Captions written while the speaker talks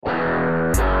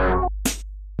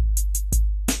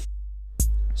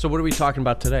So what are we talking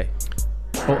about today?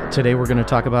 Well, today we're going to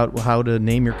talk about how to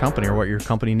name your company or what your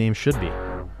company name should be.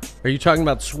 Are you talking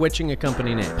about switching a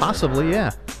company name? Possibly,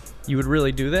 yeah. You would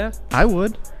really do that? I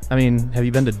would. I mean, have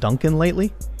you been to Dunkin'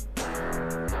 lately?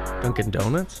 Dunkin'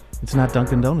 Donuts? It's not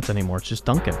Dunkin' Donuts anymore. It's just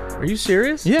Dunkin'. Are you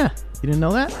serious? Yeah. You didn't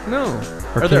know that? No.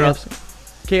 Or Are there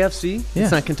KFC? KFC? Yeah.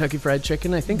 It's not Kentucky Fried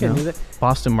Chicken. I think I No. knew that.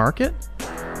 Boston Market?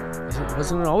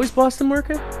 Wasn't it always Boston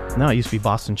Market? No, it used to be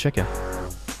Boston Chicken.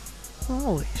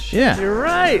 Holy shit. Yeah. You're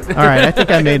right. All right, I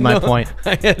think I made my point.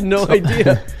 I had no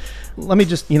idea. Let me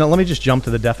just jump to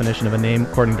the definition of a name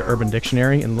according to Urban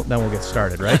Dictionary, and then we'll get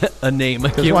started, right? A name. I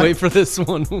can't why- wait for this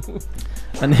one.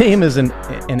 A name is an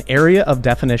area of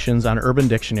definitions on Urban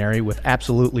Dictionary with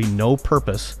absolutely no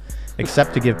purpose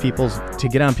except to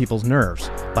get on people's nerves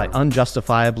by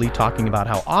unjustifiably talking about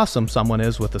how awesome someone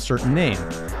is with a certain name.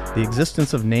 The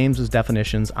existence of names as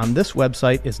definitions on this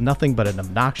website is nothing but an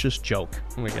obnoxious joke.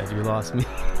 Oh my God, you lost me.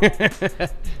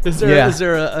 Is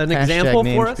there an Hashtag example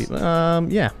names for us? people-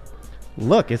 yeah.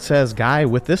 Look, it says guy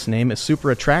with this name is super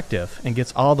attractive and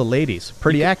gets all the ladies.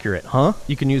 Pretty accurate, huh?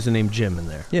 You can use the name Jim in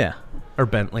there. Yeah. Or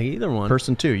Bentley, either one.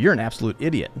 Person 2, you're an absolute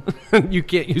idiot. You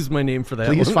can't use my name for that.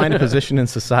 Please one. find a position in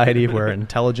society where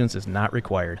intelligence is not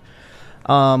required.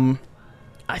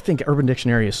 I think Urban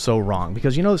Dictionary is so wrong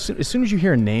because, as soon as you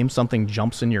hear a name, something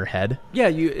jumps in your head. Yeah,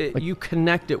 you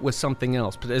connect it with something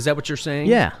else. But is that what you're saying?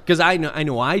 Yeah. Because I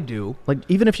know I do. Like,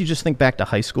 even if you just think back to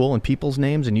high school and people's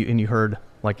names and you heard,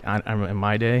 like, in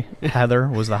my day, Heather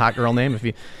was the hot girl name.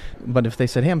 But if they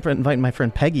said, hey, I'm inviting my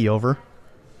friend Peggy over.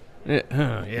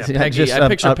 Yeah, See, Peggy. just I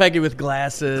picture Peggy with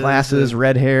glasses.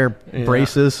 Red hair,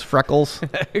 braces, freckles.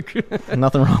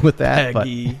 Nothing wrong with that.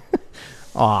 Peggy.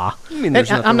 Aw. I mean, there's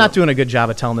nothing I'm not wrong. doing a good job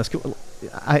of telling this.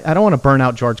 I don't want to burn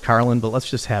out George Carlin, but let's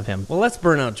just have him. Well, let's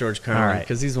burn out George Carlin All right.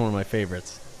 because he's one of my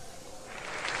favorites.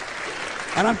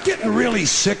 And I'm getting really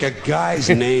sick of guys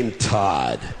named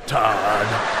Todd. It's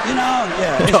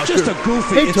just a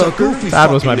goofy. Hey, it's Tucker. a goofy.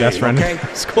 Todd was my fucking best name, friend Okay?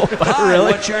 in school. Hi,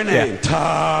 Really? what's your name?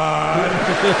 Todd.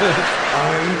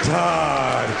 I'm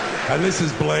Todd. And this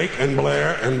is Blake and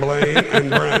Blair and Blaine and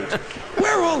Brent.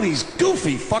 Where are all these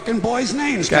goofy fucking boys'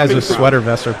 names Guys coming with from? sweater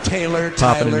vests are Taylor,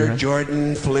 popping in your Tyler, head.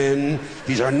 Jordan, Flynn.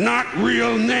 These are not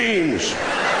real names.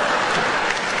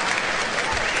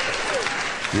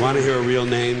 You want to hear a real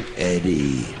name?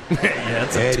 Eddie.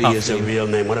 That's Eddie is a real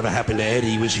name. Whatever happened to Eddie?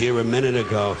 He was here a minute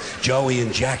ago. Joey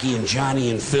and Jackie and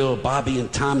Johnny and Phil, Bobby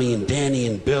and Tommy and Danny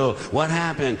and Bill. What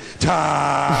happened?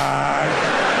 Todd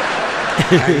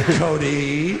and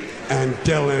Cody and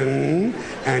Dylan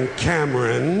and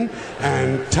Cameron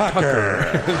and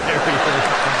Tucker.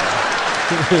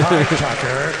 Hi,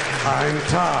 Tucker. I'm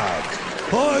Todd.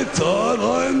 Hi, Todd.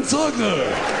 I'm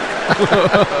Tucker.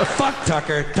 Fuck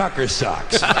Tucker. Tucker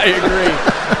sucks. I agree.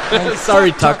 And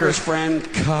Sorry, fuck Tucker. Tucker's friend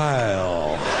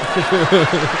Kyle.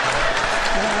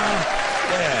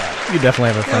 Yeah. You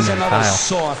definitely have a friend There's named another Kyle.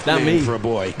 soft Not name me. for a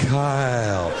boy.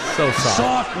 Kyle. So soft.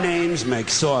 Soft names make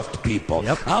soft people.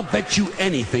 Yep. I'll bet you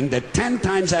anything that 10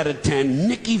 times out of 10,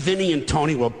 Nicky, Vinny, and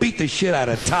Tony will beat the shit out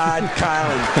of Todd,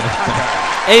 Kyle, and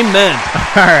Tucker. Amen.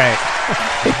 All right.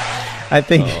 I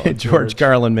think George George.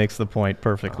 Carlin makes the point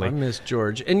perfectly. I miss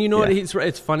George, and you know what? Yeah. He's right.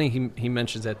 It's funny he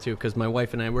mentions that too because my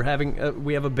wife and I we're having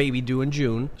we have a baby due in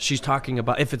June. She's talking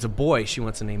about if it's a boy, she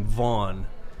wants to name Vaughn.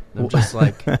 And I'm just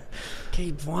like,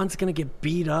 okay, Vaughn's gonna get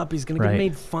beat up. He's gonna Right. get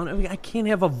made fun of. I can't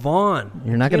have a Vaughn.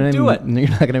 You're not Can't going to do it. You're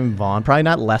not going to name Vaughn. Probably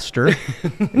not Lester. I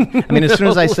mean, as soon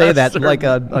as I say that, Lester. like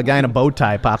a guy in a bow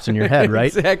tie pops in your head, right?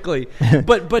 Exactly.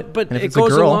 But if it it's a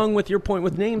goes girl, along with your point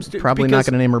with names too. Probably not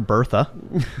going to name her Bertha.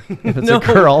 If it's No, a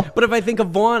girl, but if I think of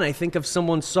Vaughn, I think of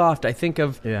someone soft. I think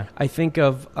of Yeah.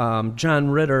 John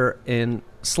Ritter in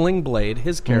Sling Blade,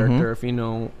 his character. If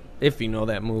you know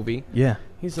that movie, yeah,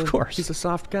 he's of course. he's a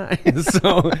soft guy.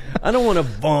 So I don't want a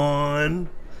Vaughn.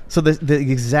 So the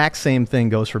exact same thing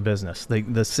goes for business.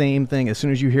 The same thing. As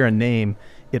soon as you hear a name,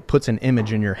 it puts an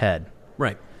image in your head.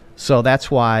 Right. So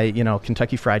that's why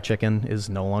Kentucky Fried Chicken is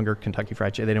no longer Kentucky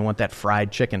Fried Chicken. They didn't want that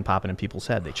fried chicken popping in people's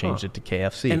head. They changed it to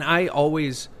KFC. And I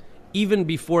always, even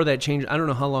before that change, I don't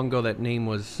know how long ago that name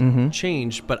was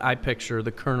changed, but I picture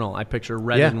the Colonel. I picture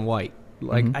red Yeah. and white.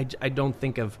 Like I don't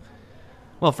think of.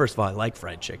 Well, first of all, I like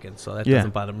fried chicken, so that Yeah.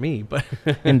 doesn't bother me. But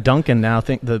in Dunkin' now,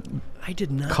 think the I did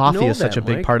not. coffee know is such that, a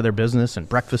big Mike. part of their business, and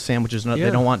breakfast sandwiches. Yeah.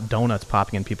 They don't want donuts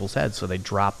popping in people's heads, so they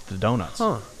drop the donuts.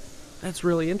 Huh. That's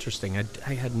really interesting.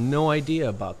 I had no idea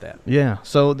about that. Yeah.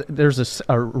 So there's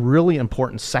a really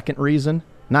important second reason,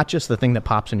 not just the thing that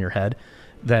pops in your head,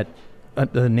 that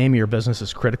the name of your business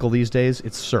is critical these days.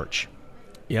 It's search.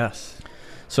 Yes.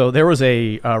 So there was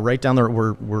a right down there.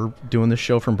 We're doing this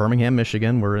show from Birmingham,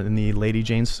 Michigan. We're in the Lady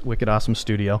Jane's Wicked Awesome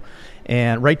studio,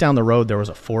 and right down the road there was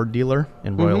a Ford dealer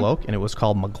in Royal Oak, and it was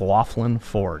called McLaughlin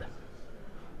Ford.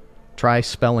 Try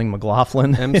spelling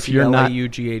McLaughlin if you're not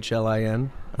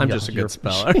McLaughlin. I'm just a good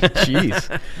speller.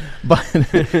 Jeez, but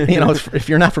if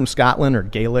you're not from Scotland or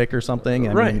Gaelic or something,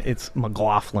 I mean, it's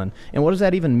McLaughlin. And what does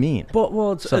that even mean?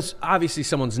 Well, it's obviously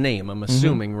someone's name, I'm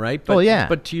assuming, right? But, yeah.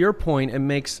 But to your point, it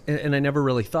makes, and I never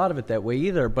really thought of it that way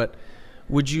either, but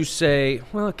would you say,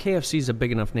 well, KFC is a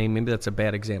big enough name, maybe that's a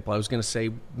bad example. I was going to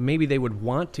say maybe they would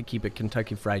want to keep it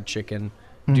Kentucky Fried Chicken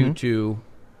due to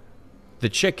the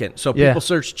chicken. So people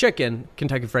search chicken,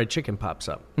 Kentucky Fried Chicken pops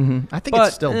up. I think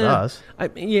it still does.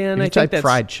 And if you I think type that's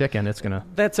fried chicken, it's going to...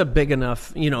 That's a big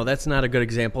enough, that's not a good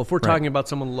example. If we're talking about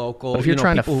someone local... But if you're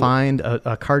trying to find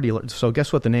a car dealer... So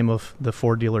guess what the name of the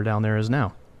Ford dealer down there is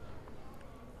now?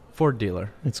 Ford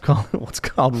dealer. It's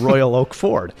called Royal Oak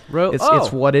Ford.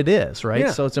 It's what it is, right?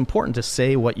 Yeah. So it's important to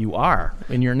say what you are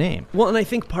in your name. Well, and I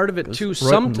think part of it, too...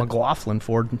 McLaughlin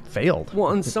Ford failed.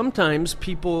 Well, and sometimes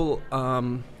people...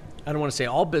 I don't want to say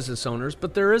all business owners,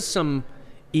 but there is some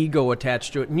ego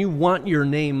attached to it, and you want your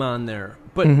name on there.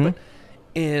 But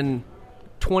in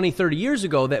 20, 30 years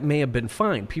ago, that may have been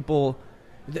fine. People,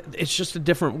 it's just a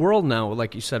different world now,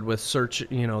 like you said, with search,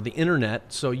 the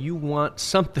internet. So you want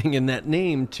something in that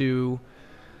name to...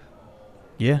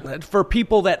 Yeah. For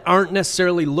people that aren't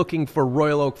necessarily looking for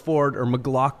Royal Oak Ford or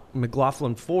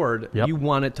McLaughlin Ford, you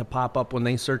want it to pop up when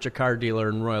they search a car dealer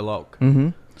in Royal Oak. Mm-hmm.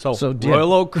 So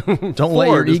Royal Oak don't let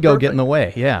your ego get in the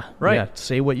way. Yeah. Right. Yeah,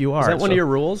 say what you are. Is that one of your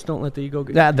rules? Don't let the ego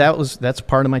get... That's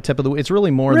part of my tip of the week. It's really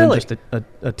more than just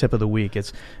a tip of the week.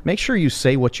 It's make sure you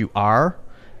say what you are.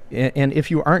 And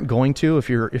if you aren't going to, if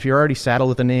you're already saddled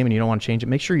with a name and you don't want to change it,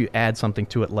 make sure you add something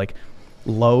to it, like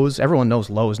Lowe's. Everyone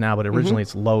knows Lowe's now, but originally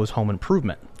it's Lowe's Home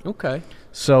Improvement. Okay.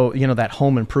 So, that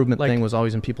home improvement thing was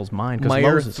always in people's mind.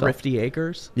 Meyer Thrifty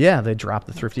Acres? Yeah, they dropped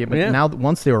the Thrifty Acres. But now,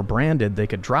 once they were branded, they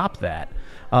could drop that.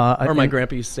 Or my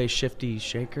grandpa used to say Shifty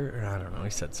Shaker. Or I don't know. He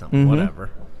said something. Whatever.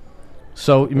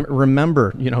 So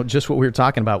remember, just what we were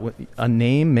talking about. A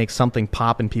name makes something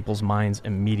pop in people's minds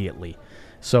immediately.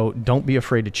 So don't be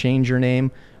afraid to change your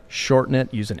name, shorten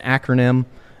it, use an acronym.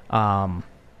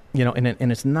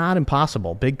 And it's not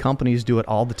impossible. Big companies do it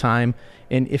all the time.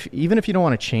 And even if you don't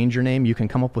want to change your name, you can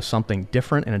come up with something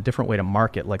different and a different way to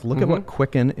market. Like look at what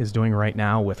Quicken is doing right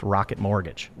now with Rocket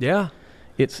Mortgage. Yeah.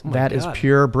 That is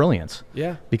pure brilliance.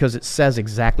 Yeah. Because it says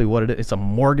exactly what it is. It's a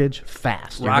mortgage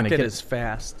fast. Rocket is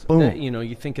fast. Boom.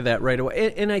 You think of that right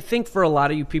away. And I think for a lot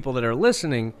of you people that are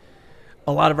listening,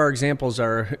 a lot of our examples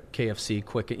are KFC,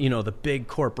 Quicken, the big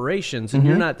corporations. And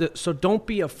you're not... So don't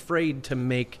be afraid to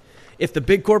make... If the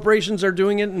big corporations are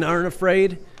doing it and aren't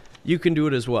afraid, you can do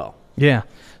it as well. Yeah.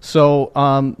 So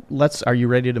are you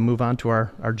ready to move on to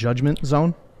our judgment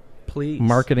zone? Please.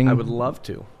 Marketing. I would love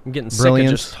to. I'm getting brilliance,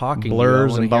 sick of just talking.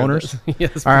 Blurs and boners.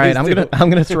 Yes. All right. I'm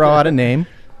gonna throw out a name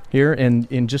here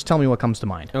and just tell me what comes to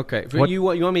mind. Okay. You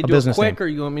want me to do it quick, or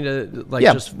you want me to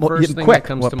just first thing quick. that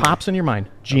comes what to mind? What pops in your mind?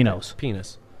 Geno's. Okay.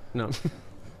 Penis. No.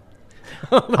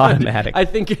 Automatic. I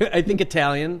think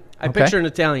Italian. I picture an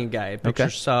Italian guy. I picture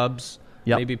subs,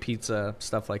 maybe pizza,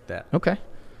 stuff like that. Okay.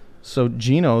 So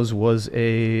Geno's was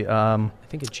I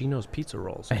think it's Geno's Pizza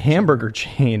Rolls. A hamburger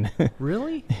chain.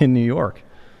 Really? In New York.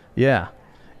 Yeah.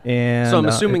 And so I'm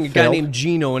assuming a guy named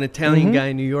Gino, an Italian guy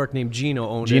in New York named Gino,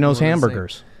 owned Geno's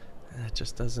Hamburgers. That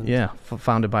just doesn't... Yeah.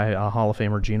 Founded by Hall of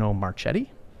Famer Gino Marchetti.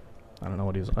 I don't know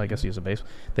what he was. I guess he was a base.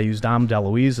 They used Dom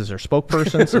DeLuise as their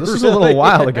spokesperson. So this is a little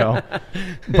while ago.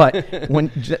 But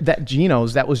when that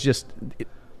Geno's, that was just...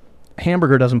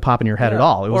 hamburger doesn't pop in your head at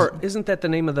all. Or isn't that the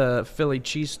name of the Philly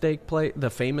cheesesteak plate,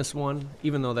 the famous one?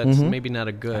 Even though that's maybe not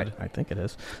a good... I think it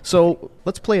is. So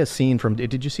let's play a scene from...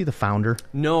 Did you see The Founder?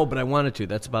 No, but I wanted to.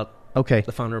 That's about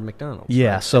the founder of McDonald's.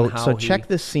 Yeah, right? so check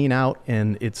this scene out,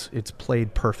 and it's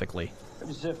played perfectly. I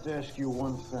just have to ask you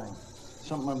one thing.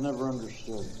 Something I've never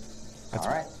understood. All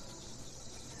right.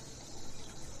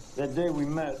 That day we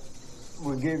met,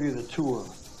 we gave you the tour.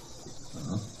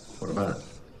 What about it?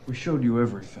 We showed you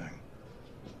everything.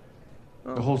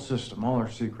 The whole system, all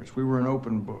our secrets. We were an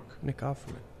open book. Nick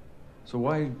Offerman. So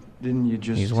why didn't you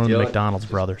just... He's one of the McDonald's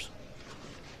brothers.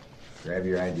 Grab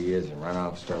your ideas and run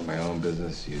off, start my own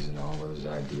business using all those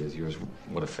ideas. Yours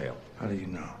would have failed. How do you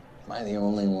know? Am I the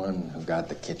only one who got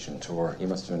the kitchen tour? You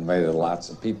must have invited lots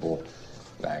of people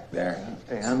back there.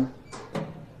 And?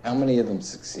 How many of them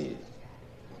succeed?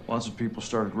 Lots of people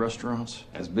started restaurants.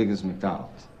 As big as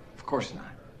McDonald's? Of course not.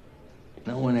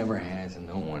 No one ever has and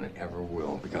no one ever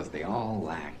will because they all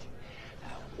lack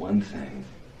that one thing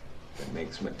that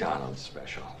makes McDonald's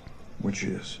special. Which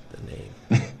is? The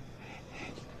name.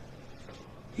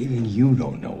 Even you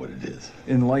don't know what it is.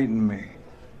 Enlighten me.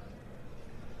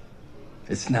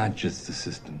 It's not just the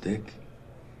system, Dick.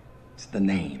 It's the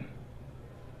name.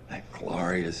 That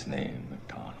glorious name,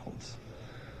 McDonald's.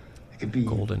 It could be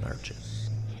Golden Arches.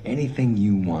 anything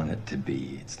you want it to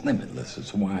be. It's limitless.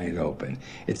 It's wide open.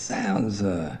 It sounds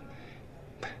like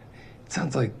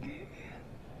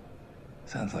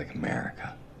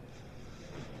America.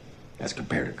 As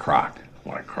compared to Croc.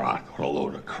 What a Croc. What a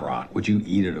load of Croc. Would you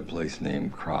eat at a place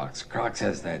named Croc's? Croc's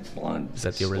has that blunt, Is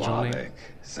that the original name? Slavic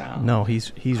sound. No,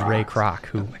 he's Ray Kroc,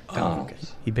 who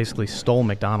McDonald's. he basically stole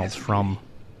McDonald's That's from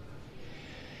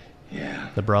Yeah.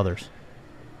 the brothers.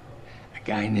 A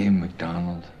guy named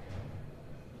McDonald,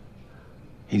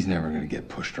 he's never going to get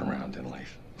pushed around in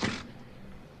life.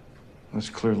 That's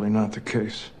clearly not the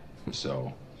case.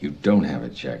 So you don't have a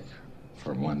check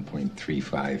for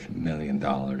 $1.35 million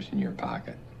in your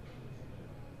pocket.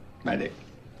 Medic.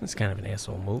 That's kind of an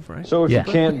asshole move, right? So if Yeah.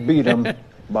 you can't beat him,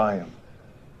 buy him.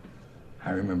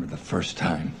 I remember the first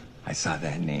time I saw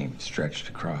that name stretched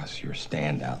across your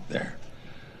stand out there.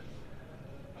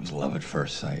 It was love at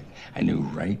first sight. I knew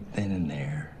right then and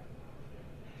there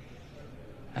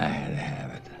I had to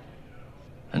have it.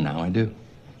 And now I do.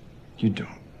 You don't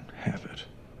have it.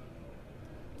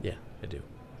 Yeah, I do.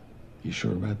 You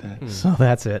sure about that? So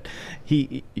that's it.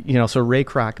 So Ray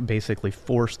Kroc basically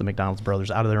forced the McDonald's brothers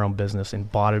out of their own business and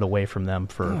bought it away from them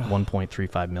for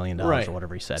 $1.35 million or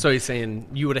whatever he said. So he's saying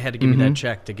you would have had to give me that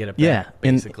check to get it back, yeah,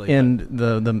 basically. and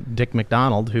the Dick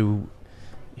McDonald, who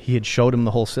he had showed him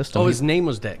the whole system. Oh, He- his name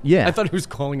was Dick. Yeah. I thought he was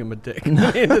calling him a dick.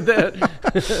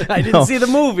 I didn't see the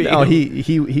movie. No,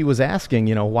 he was asking,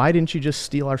 why didn't you just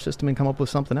steal our system and come up with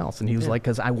something else? And he was like,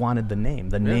 because I wanted the name.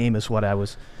 The name is what I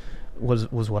was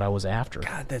what I was after.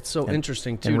 God, that's so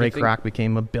interesting, too. And to Ray think- Kroc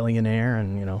became a billionaire,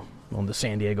 and owned the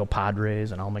San Diego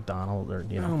Padres and all McDonald, or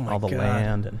Oh my all the God.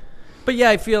 land. And But yeah,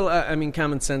 I feel,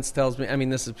 common sense tells me,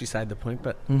 this is beside the point,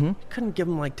 but you couldn't give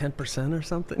them like 10% or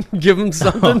something? Give them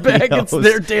something back. It's knows?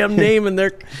 their damn name and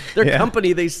their Yeah.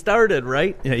 company they started,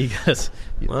 right? yeah, you guys.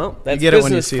 Well, that's get it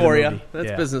when you business see the for you. movie. That's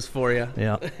Yeah. business for you.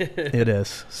 Yeah, it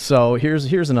is. So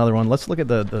here's another one. Let's look at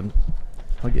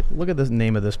look at the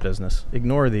name of this business.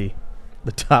 Ignore the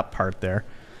top part there,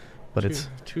 but it's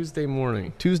Tuesday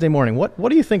morning. Tuesday morning. What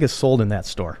do you think is sold in that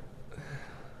store?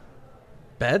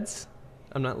 Beds?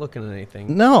 I'm not looking at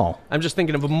anything. No. I'm just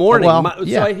thinking of a morning. Well,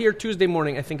 yeah. So I hear Tuesday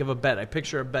morning, I think of a bed. I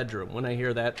picture a bedroom when I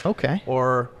hear that. Okay.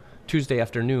 Or Tuesday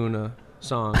afternoon, a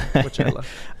song, which I love.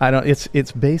 I don't.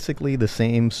 It's basically the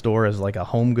same store as like a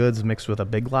Home Goods mixed with a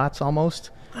Big Lots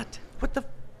almost. What the?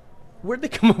 Where'd they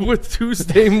come up with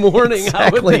Tuesday morning?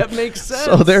 How would that make sense?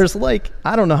 So there's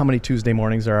I don't know how many Tuesday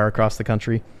mornings there are across the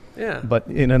country. Yeah. But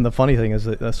and the funny thing is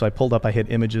that so I pulled up, I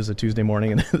hit images of Tuesday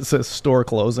morning, and it says store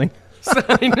closing.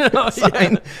 I know.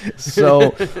 Sign.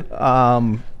 So,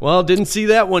 Well, didn't see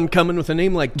that one coming with a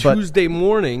name like But- Tuesday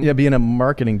morning. yeah, being a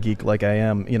marketing geek like I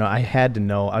am, I had to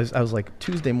know. I was like,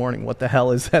 Tuesday morning, what the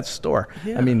hell is that store?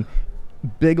 Yeah. I mean,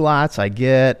 Big Lots, I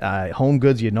get. Home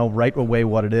Goods, right away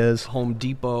what it is. Home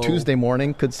Depot. Tuesday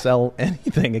morning could sell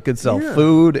anything. It could sell Yeah.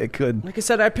 food. It could. Like I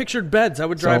said, I pictured beds. I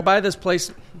would drive So- by this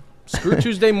place. Screw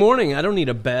Tuesday morning. I don't need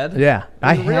a bed. Yeah,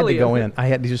 I had Really, to go okay. in. I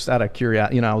had to just out of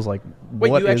curiosity. I was like,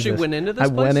 Wait, what you is actually this? went into this I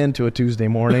place? went into a Tuesday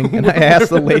morning, and I asked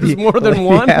the lady. There's more than the lady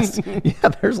one? asked- yeah,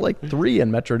 there's like 3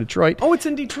 in Metro Detroit. Oh, it's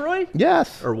in Detroit?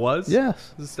 Yes. Or was?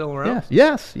 Yes. Is it still around?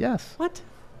 Yes. What?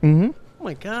 Mm-hmm. Oh,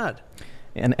 my God.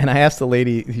 And I asked the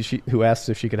lady who asked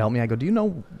if she could help me. I go, do you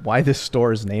know why this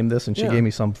store is named this? And she Yeah. gave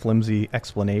me some flimsy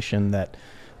explanation that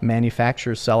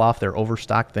manufacturers sell off their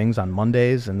overstocked things on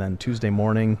Mondays, and then Tuesday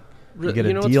morning you get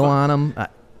You a know what's deal fun- on them.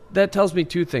 That tells me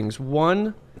 2 things.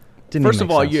 One, Didn't first even of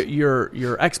make all, sense.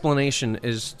 your explanation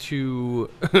is too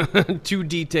too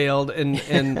detailed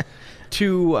and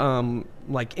too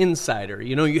like insider.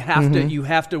 You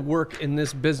have to work in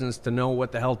this business to know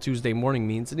what the hell Tuesday morning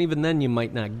means, and even then you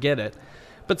might not get it.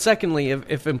 But secondly,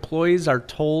 if employees are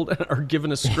told or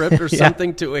given a script or Yeah.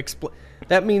 something to explain,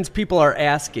 that means people are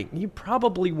asking. You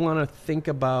probably want to think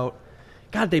about,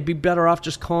 God, they'd be better off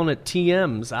just calling it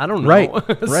TMs. I don't know.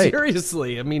 Right.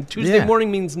 Seriously. I mean, Tuesday Yeah. morning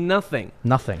means nothing.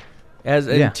 Nothing. And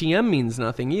Yeah. TM means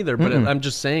nothing either. But I'm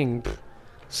just saying,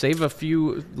 save a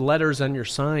few letters on your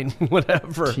sign,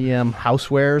 whatever. TM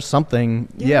housewares, something.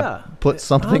 Yeah. Put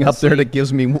something up there Honestly. that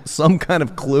gives me some kind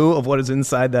of clue of what is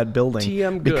inside that building.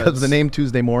 TM because goods. the name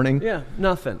Tuesday morning, Yeah,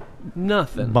 nothing.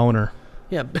 boner.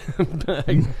 Yeah.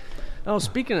 Oh,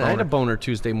 speaking of, I had a boner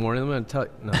Tuesday morning. I'm going to tell you.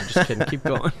 No, I'm just kidding. Keep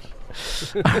going.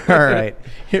 All right,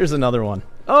 here's another one.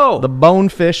 Oh, The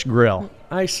Bonefish Grill.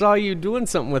 I saw you doing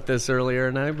something with this earlier,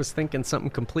 and I was thinking something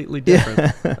completely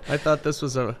different. I thought this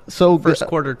was a first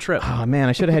quarter trip. Oh, man,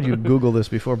 I should have had you Google this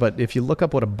before, but if you look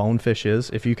up what a bonefish is,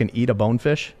 if you can eat a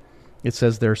bonefish, it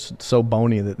says they're so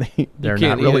bony that they're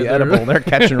not really edible. They're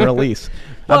catch and release.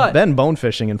 I've been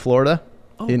bonefishing in Florida.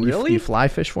 Oh, and really? You fly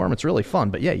fish for them. It's really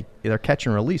fun. But, yeah, they're catch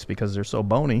and release because they're so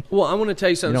bony. Well, I want to tell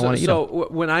you something. You don't wanna eat So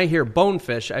when I hear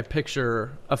bonefish, I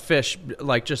picture a fish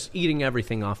like just eating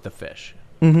everything off the fish.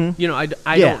 Mm-hmm. You know,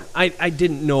 I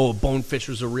didn't know a bonefish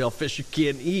was a real fish you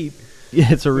can't eat.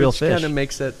 Yeah, it's a real which fish. Kind of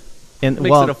makes it and,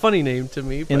 makes it a funny name to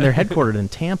me. And they're headquartered in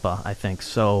Tampa, I think.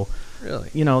 So, really,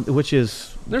 you know, which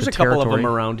is there's the a couple territory. of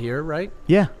them around here, right?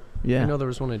 Yeah, yeah. I know there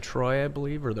was one in Troy, I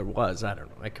believe, or there was. I don't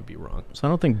know. I could be wrong. So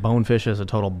I don't think bonefish is a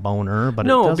total boner, but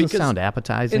No, it doesn't because- sound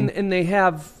appetizing. And they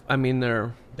have, I mean,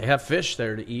 they have fish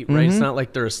there to eat, right? It's not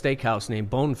like they're a steakhouse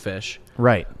named Bonefish.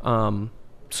 Right.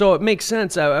 So it makes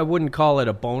sense. I wouldn't call it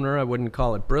a boner. I wouldn't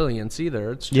call it brilliance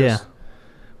either. It's just,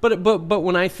 but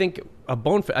when I think a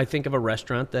bonefish, I think of a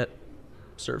restaurant that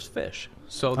serves fish.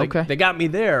 So they got me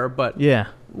there. But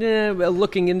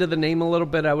looking into the name a little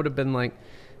bit, I would have been like,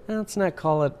 let's not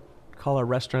call a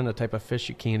restaurant a type of fish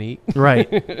you can't eat. Right.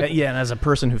 Yeah, and as a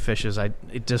person who fishes,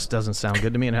 it just doesn't sound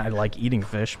good to me. And I like eating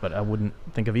fish, but I wouldn't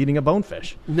think of eating a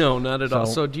bonefish. No, not at all.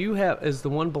 So do you have? Is the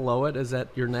one below it? Is that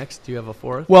your next? Do you have a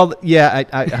fourth? Well, yeah,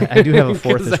 I do have a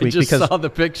fourth this week I just because saw the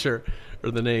picture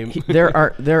or the name. there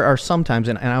are sometimes,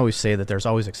 and I always say that there's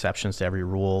always exceptions to every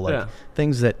rule, like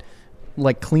things that.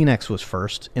 Like Kleenex was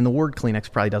first, and the word Kleenex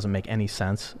probably doesn't make any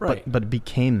sense, right? But it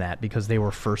became that because they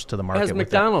were first to the market. As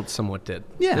McDonald's somewhat did.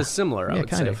 Yeah, it's similar. I would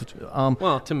kind say. of.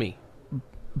 Well, to me,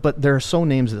 but there are so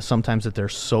names that sometimes that they're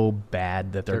so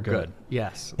bad that they're good.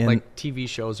 Yes, And like TV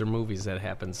shows or movies that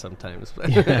happen sometimes.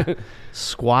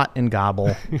 Squat and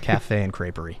Gobble Cafe and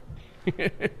Creperie.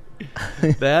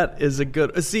 That is a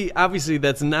good. See, obviously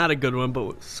that's not a good one,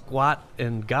 but Squat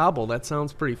and Gobble, that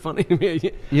sounds pretty funny to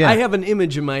me. Yeah. I have an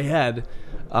image in my head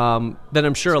that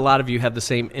I'm sure a lot of you have the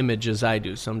same image as I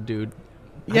do. Some dude.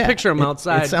 Yeah, I picture him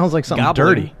outside. It sounds like something gobbling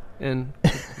dirty. and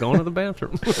going to the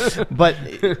bathroom. But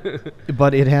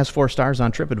it has 4 stars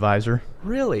on TripAdvisor.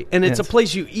 Really? And it's a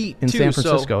place you eat, in too. San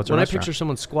Francisco. So it's a when I restaurant. picture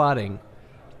someone squatting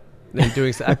and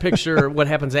doing I picture what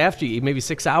happens after you eat, maybe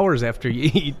 6 hours after you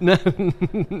eat.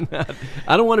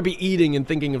 I don't want to be eating and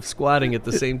thinking of squatting at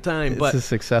the same time. It's a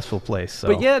successful place. So.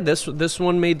 But yeah, this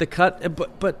one made the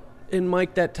cut. But and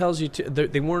Mike, that tells you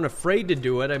they weren't afraid to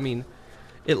do it. I mean,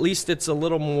 at least it's a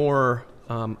little more,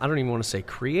 I don't even want to say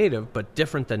creative, but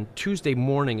different than Tuesday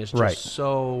morning is just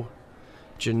so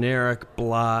generic,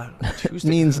 blah. Tuesday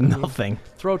means nothing.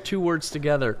 Throw 2 words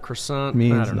together, croissant.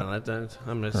 Means I don't know.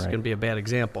 I'm just going to be a bad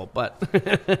example, but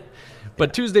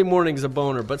Tuesday morning's a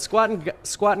boner. But squat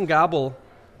and gobble.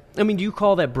 I mean, do you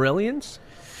call that brilliance?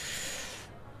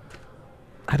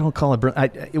 I don't call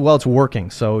it. Well, it's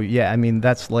working. So yeah, I mean,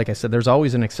 that's like I said. There's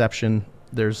always an exception.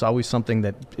 There's always something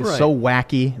that is so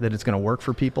wacky that it's going to work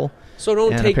for people. So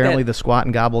don't and take apparently that. The Squat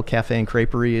and Gobble Cafe and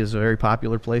Creperie is a very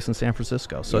popular place in San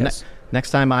Francisco. So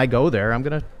next time I go there, I'm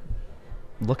going to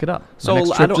look it up. So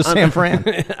next trip to San Fran.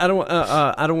 I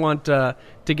don't want to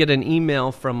get an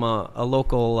email from a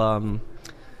local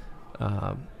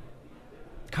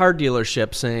car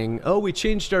dealership saying, "Oh, we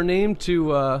changed our name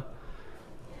to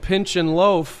Pinch and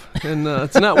Loaf, and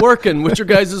it's not working. What's your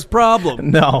guys'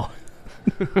 problem?" No.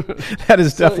 That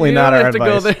is definitely not our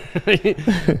advice. To go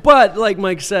there. But like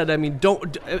Mike said, I mean,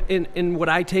 don't. And what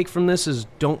I take from this is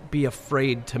don't be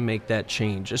afraid to make that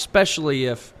change, especially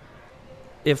if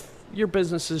your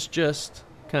business is just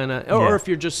kind of, or if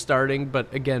you're just starting.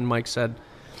 But again, Mike said,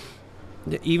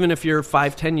 even if you're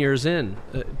 5-10 years in,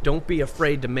 don't be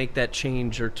afraid to make that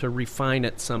change or to refine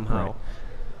it somehow. Right.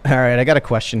 All right, I got a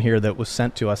question here that was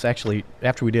sent to us actually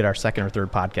after we did our second or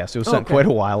third podcast. It was sent quite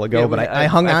a while ago, but I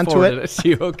hung on to it. To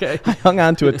you, okay. I hung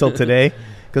on to it till today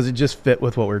because it just fit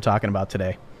with what we were talking about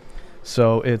today.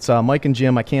 So it's Mike and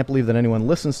Jim. I can't believe that anyone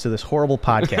listens to this horrible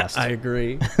podcast. I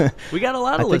agree. We got a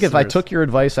lot of I think listeners. if I took your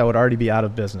advice, I would already be out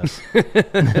of business.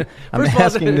 I'm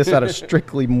asking this out of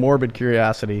strictly morbid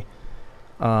curiosity.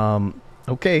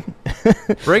 Okay.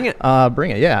 Bring it. Bring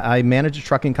it. Yeah, I manage a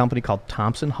trucking company called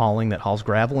Thompson Hauling that hauls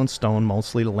gravel and stone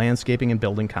mostly to landscaping and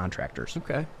building contractors.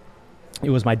 Okay.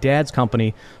 It was my dad's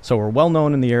company, so we're well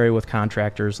known in the area with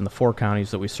contractors in the 4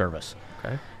 counties that we service.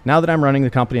 Okay. Now that I'm running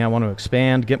the company, I want to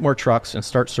expand, get more trucks, and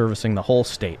start servicing the whole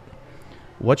state.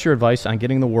 What's your advice on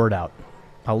getting the word out?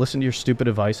 I'll listen to your stupid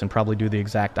advice and probably do the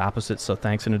exact opposite, so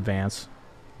thanks in advance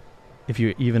if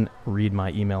you even read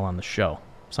my email on the show.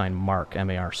 Signed Mark,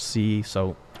 M-A-R-C.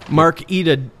 So Mark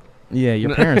Eda. Yeah,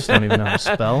 your parents don't even know how to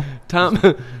spell.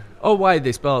 Oh, why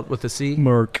they spell it with a C?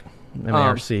 Merck.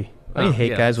 M-A-R-C. I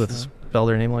hate guys with spell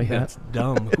their name like That's that.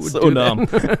 dumb. Who It's would so do dumb.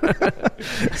 that?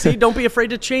 See, don't be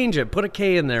afraid to change it. Put a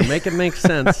K in there. Make it make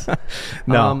sense.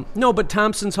 No. No, but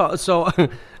Thompson's Hall. So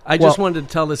I just wanted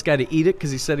to tell this guy to eat it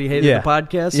because he said he hated the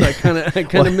podcast. So I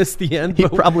kind of missed the end. He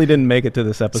but- probably didn't make it to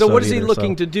this episode. so what is he either,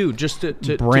 looking so. to do? Just to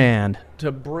brand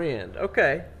to brand.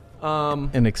 Okay.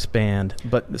 and expand.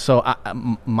 But so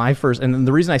my first, and then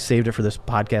the reason I saved it for this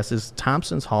podcast is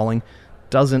Thompson's Hauling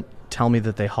doesn't tell me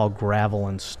that they haul gravel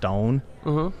and stone.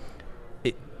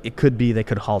 It could be they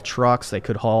could haul trucks. They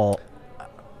could haul.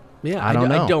 Yeah, I don't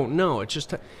know. I don't know. It's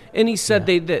just, and he said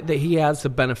that he has the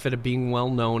benefit of being well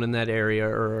known in that area,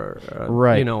 or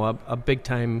Right. you know, a big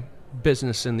time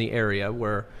business in the area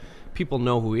where people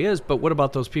know who he is. But what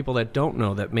about those people that don't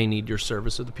know that may need your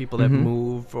service, or the people that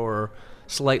move or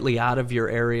slightly out of your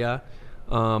area?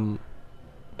 I'm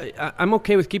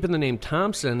okay with keeping the name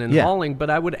Thompson and hauling,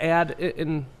 but I would add,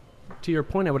 and to your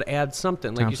point, I would add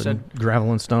something like Thompson, you said,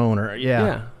 gravel and stone, or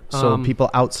So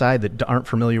people outside that aren't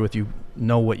familiar with you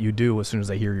know what you do as soon as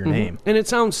they hear your name. And it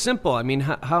sounds simple. I mean,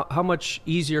 how much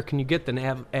easier can you get than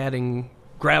adding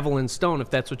gravel and stone if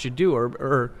that's what you do?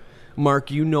 Or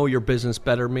Mark, you know your business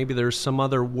better. Maybe there's some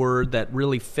other word that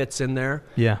really fits in there.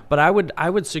 Yeah. But I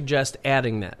would suggest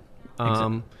adding that.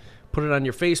 Put it on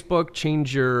your Facebook.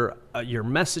 Change your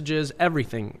messages.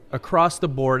 Everything across the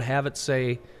board. Have it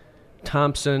say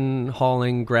Thompson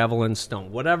Hauling Gravel and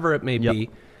Stone, whatever it may be.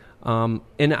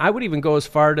 And I would even go as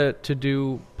far to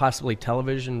do possibly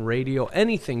television, radio,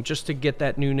 anything, just to get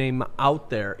that new name out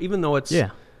there, even though it's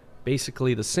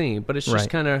basically the same. But it's just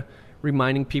kind of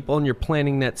reminding people, and you're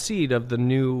planting that seed of the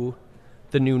new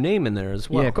name in there as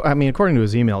well. Yeah, I mean, according to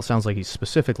his email, it sounds like he's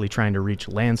specifically trying to reach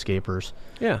landscapers,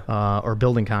 or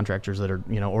building contractors that are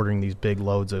ordering these big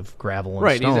loads of gravel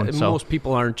and stone. So most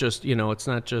people aren't just it's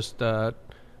not just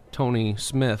Tony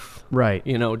Smith, right?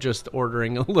 Just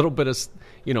ordering a little bit of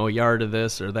a yard of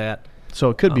this or that. So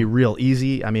it could be real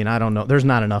easy. I mean, I don't know. There's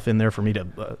not enough in there for me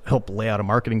to help lay out a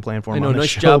marketing plan for him. I know, on the nice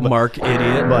show, job, but, Mark,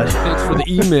 idiot. But thanks for the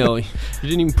email. You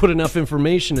didn't even put enough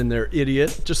information in there,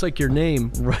 idiot. Just like your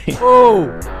name. Right. Oh.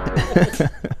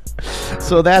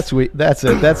 So that's it. That's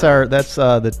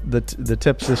the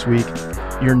tips this week.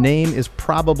 Your name is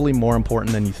probably more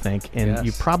important than you think, and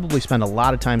you probably spend a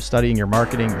lot of time studying your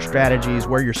marketing, your strategies,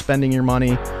 where you're spending your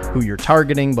money, who you're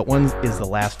targeting. But when is the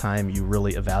last time you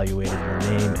really evaluated your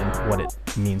name and what it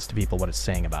means to people, what it's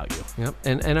saying about you? Yep.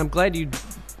 And I'm glad you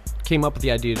came up with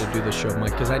the idea to do this show,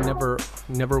 Mike, because I never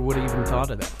would have even thought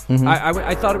of that.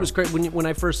 I thought it was great when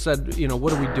I first said,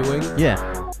 what are we doing?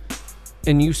 Yeah.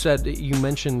 And you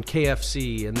mentioned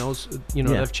KFC and those,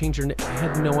 have changed your name. I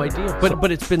had no idea.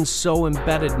 But it's been so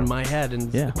embedded in my head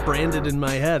and branded in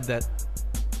my head that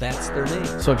that's their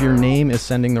name. So if your name is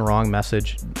sending the wrong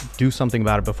message, do something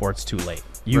about it before it's too late.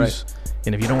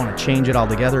 And if you don't want to change it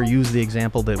altogether, use the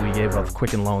example that we gave of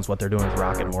Quicken Loans, what they're doing with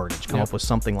Rocket Mortgage. Come up with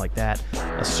something like that,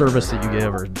 a service that you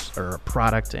give or a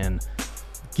product, and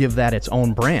give that its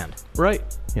own brand. Right.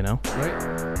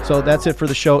 Right. So that's it for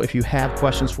the show. If you have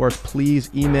questions for us, please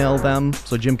email them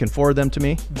so Jim can forward them to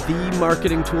me.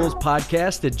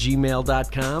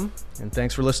 TheMarketingToolsPodcast@gmail.com. And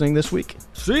thanks for listening this week.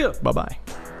 See ya. Bye-bye.